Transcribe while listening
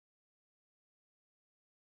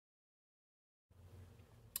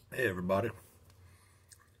Hey everybody,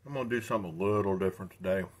 I'm going to do something a little different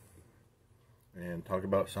today and talk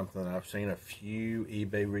about something that I've seen a few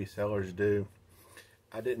eBay resellers do.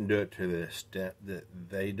 I didn't do it to the extent that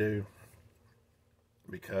they do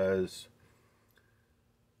because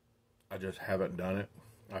I just haven't done it.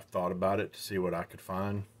 I've thought about it to see what I could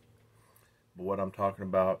find, but what I'm talking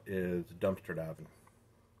about is dumpster diving.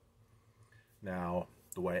 Now,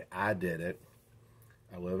 the way I did it,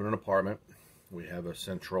 I live in an apartment. We have a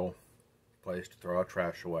central place to throw our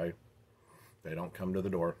trash away. They don't come to the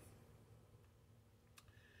door.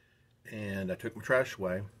 And I took my trash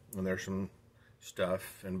away, and there's some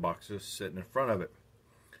stuff in boxes sitting in front of it.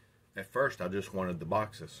 At first, I just wanted the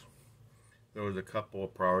boxes. There was a couple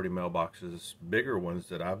of priority mailboxes, bigger ones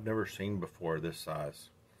that I've never seen before this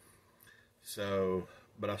size. So,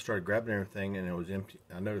 but I started grabbing everything, and it was empty.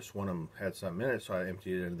 I noticed one of them had something in it, so I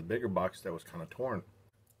emptied it into the bigger box that was kind of torn.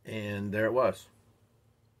 And there it was.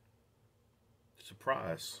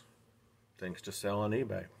 Surprise. Things to sell on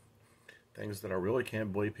eBay. Things that I really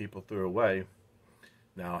can't believe people threw away.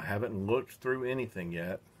 Now, I haven't looked through anything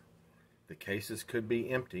yet. The cases could be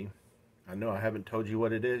empty. I know I haven't told you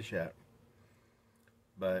what it is yet.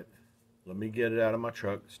 But let me get it out of my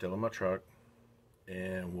truck, still in my truck,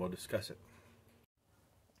 and we'll discuss it.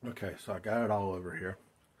 Okay, so I got it all over here.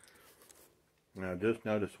 Now, I just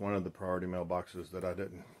noticed one of the priority mailboxes that I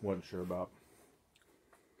wasn't sure about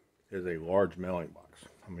is a large mailing box.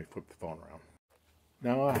 Let me flip the phone around.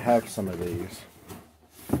 Now, I have some of these,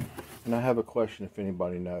 and I have a question if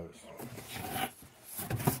anybody knows.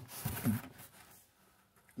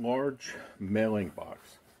 Large mailing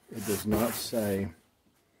box. It does not say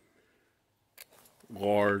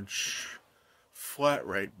large flat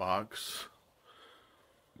rate box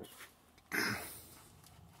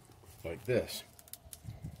like this.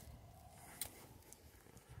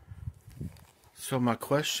 So my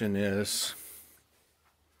question is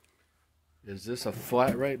this a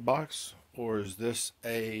flat rate box or is this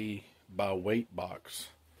a by weight box?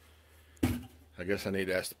 I guess I need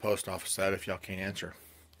to ask the post office that if y'all can't answer.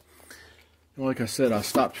 And like I said, I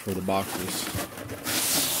stopped for the boxes.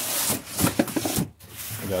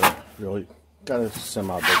 I got a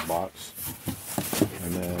semi big box.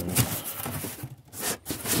 And then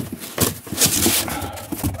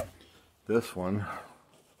this one,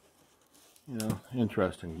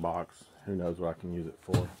 interesting box. Who knows what I can use it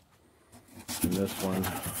for. And this one,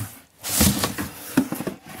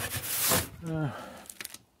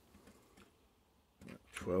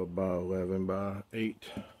 12 by 11 by 8.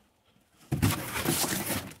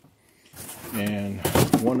 And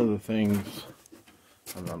one of the things,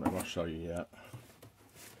 I'm not going to show you yet,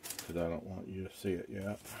 because I don't want you to see it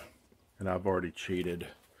yet. And I've already cheated.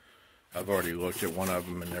 I've already looked at one of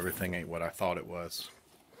them and everything ain't what I thought it was.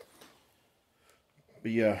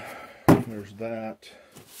 But yeah, there's that.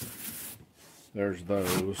 There's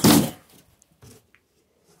those.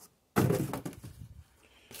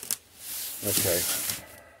 Okay,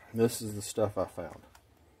 this is the stuff I found.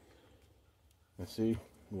 You see,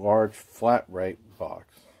 large flat rate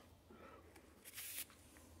box.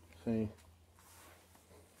 See,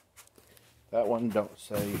 that one don't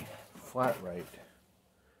say flat rate.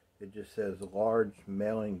 It just says large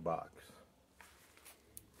mailing box.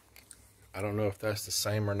 I don't know if that's the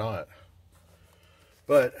same or not.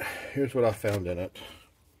 But here's what I found in it.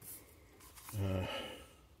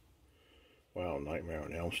 Wow, Nightmare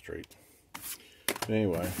on Elm Street.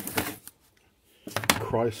 Anyway,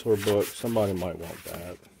 Chrysler book. Somebody might want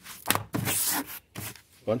that.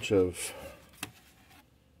 Bunch of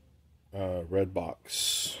red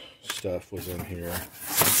box stuff was in here.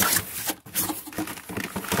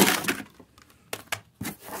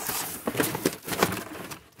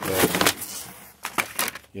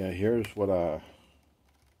 Yeah, here's what other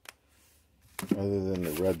than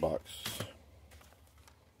the red box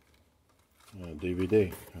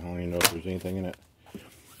DVD. I don't even know if there's anything in it.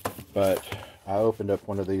 But I opened up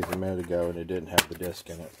one of these a minute ago and it didn't have the disc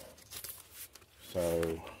in it.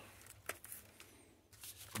 So,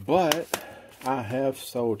 but I have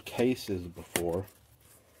sold cases before.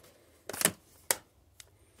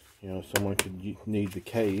 Someone could need the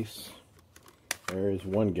case. There is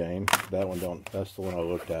one game. That one don't. That's the one I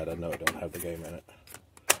looked at. I know it don't have the game in it.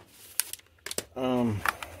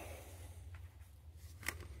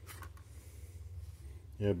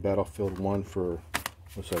 Yeah, Battlefield 1 for,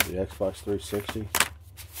 what's that, the Xbox 360?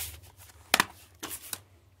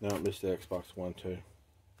 No, it's the Xbox One too.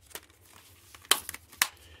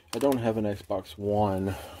 I don't have an Xbox One.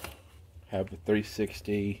 I have the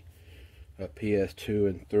 360, a PS2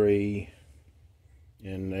 and 3,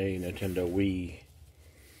 and a Nintendo Wii.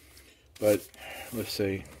 But let's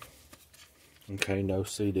see. Okay, no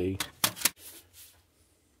CD.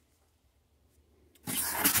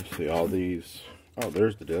 Let's see, all these. Oh,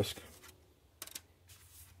 there's the disc.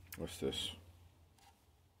 What's this?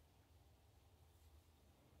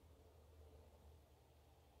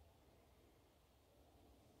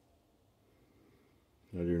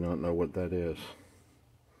 I do not know what that is.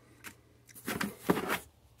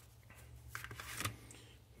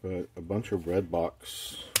 But a bunch of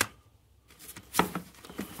Redbox.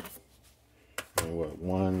 And what?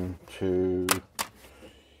 1, 2,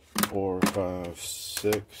 4, 5,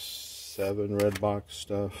 6, 7 Redbox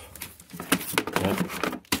stuff. Yep.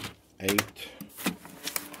 8.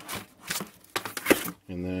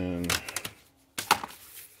 And then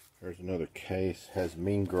there's another case. Has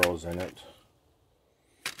Mean Girls in it.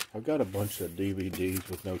 I've got a bunch of DVDs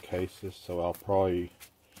with no cases, so I'll probably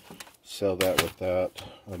sell that with that.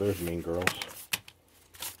 Oh, there's Mean Girls.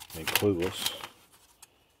 And Clueless.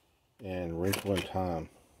 And Wrinkle in Time.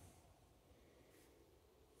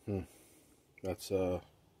 That's a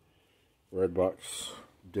Redbox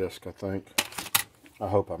disc, I think. I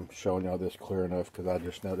hope I'm showing y'all this clear enough, because I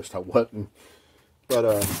just noticed I wasn't. But,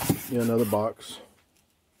 yeah, another box.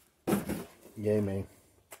 Yay me.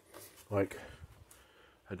 Like,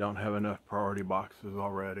 I don't have enough priority boxes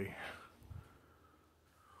already.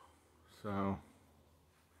 So,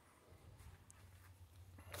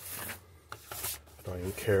 I don't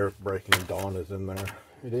even care if Breaking Dawn is in there.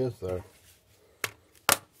 It is, though.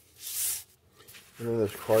 And then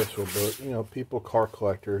this Chrysler book. You know, people, car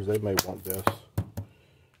collectors, they may want this.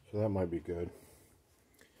 So that might be good.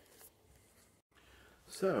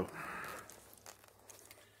 So,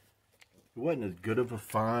 it wasn't as good of a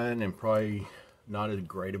find, and probably not as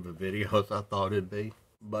great of a video as I thought it'd be.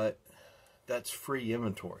 But that's free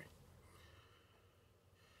inventory.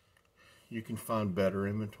 You can find better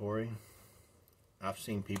inventory. I've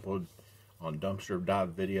seen people on dumpster dive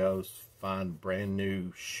videos find brand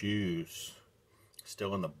new shoes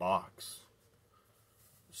still in the box.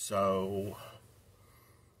 So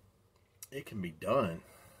it can be done.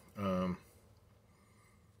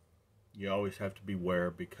 You always have to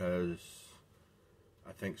beware, because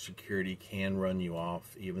I think security can run you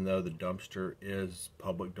off, even though the dumpster is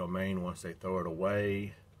public domain. Once they throw it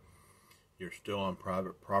away, you're still on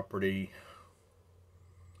private property.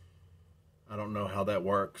 I don't know how that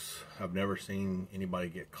works. I've never seen anybody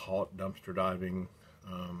get caught dumpster diving.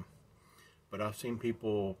 But I've seen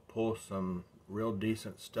people pull some real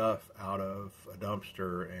decent stuff out of a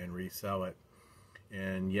dumpster and resell it.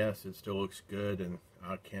 And yes, it still looks good, and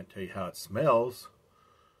I can't tell you how it smells.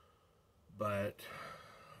 But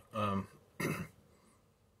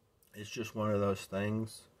it's just one of those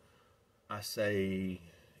things. I say,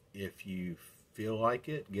 if you feel like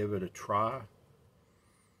it, give it a try.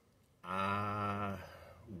 I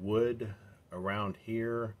would around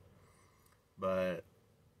here, but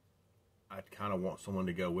I'd kind of want someone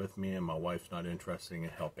to go with me, and my wife's not interested in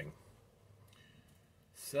helping.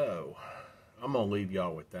 So, I'm going to leave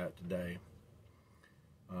y'all with that today.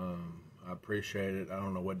 I appreciate it. I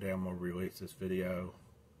don't know what day I'm going to release this video,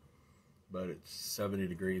 but it's 70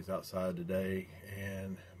 degrees outside today,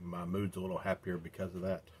 and my mood's a little happier because of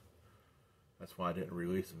that. That's why I didn't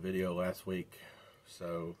release a video last week.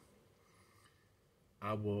 So,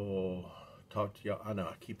 I will talk to y'all. I know,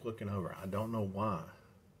 I keep looking over. I don't know why.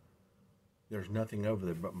 There's nothing over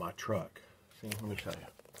there but my truck. See, let me show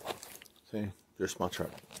you. See, there's my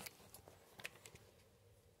truck.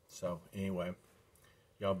 So, anyway,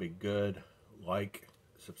 y'all be good. Like,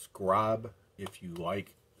 subscribe if you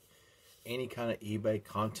like any kind of eBay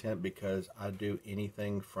content, because I do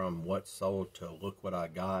anything from what sold to look what I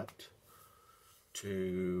got,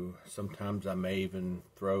 to sometimes I may even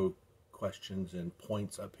throw questions and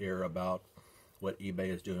points up here about what eBay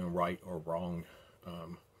is doing right or wrong.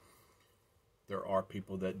 There are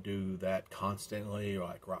people that do that constantly,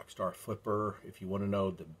 like Rockstar Flipper. If you want to know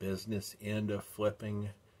the business end of flipping,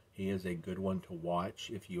 he is a good one to watch,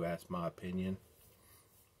 if you ask my opinion.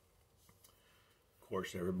 Of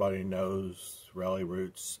course, everybody knows Rally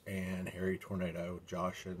Roots and Harry Tornado,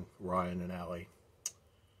 Josh and Ryan and Allie.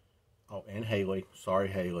 Oh, and Haley. Sorry,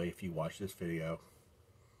 Haley, if you watch this video.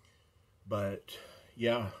 But,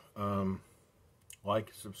 yeah,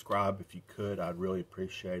 like, subscribe if you could. I'd really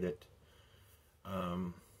appreciate it.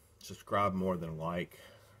 Subscribe more than like.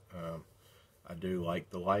 I do like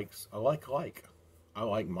the likes. I like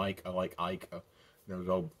Mike. I like Ike. Those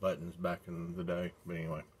old buttons back in the day. But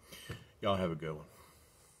anyway, y'all have a good one.